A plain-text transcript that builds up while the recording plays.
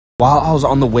While I was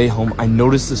on the way home, I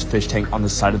noticed this fish tank on the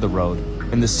side of the road,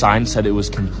 and the sign said it was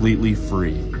completely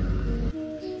free.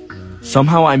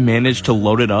 Somehow I managed to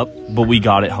load it up, but we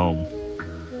got it home.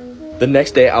 The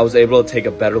next day, I was able to take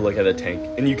a better look at the tank,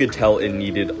 and you could tell it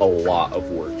needed a lot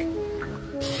of work.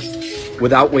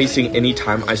 Without wasting any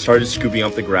time, I started scooping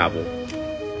up the gravel.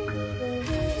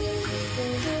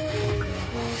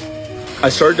 I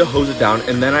started to hose it down,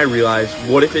 and then I realized,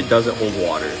 what if it doesn't hold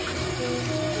water?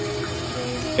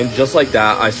 And just like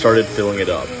that, I started filling it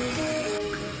up.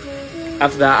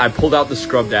 After that, I pulled out the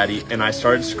Scrub Daddy, and I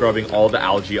started scrubbing all the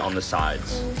algae on the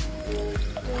sides.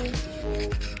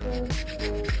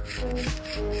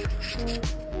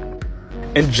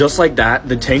 And just like that,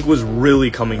 the tank was really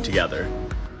coming together.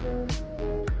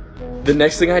 The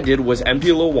next thing I did was empty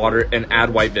a little water and add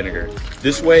white vinegar.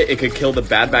 This way it could kill the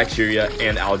bad bacteria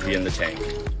and algae in the tank.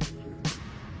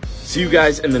 See you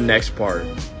guys in the next part.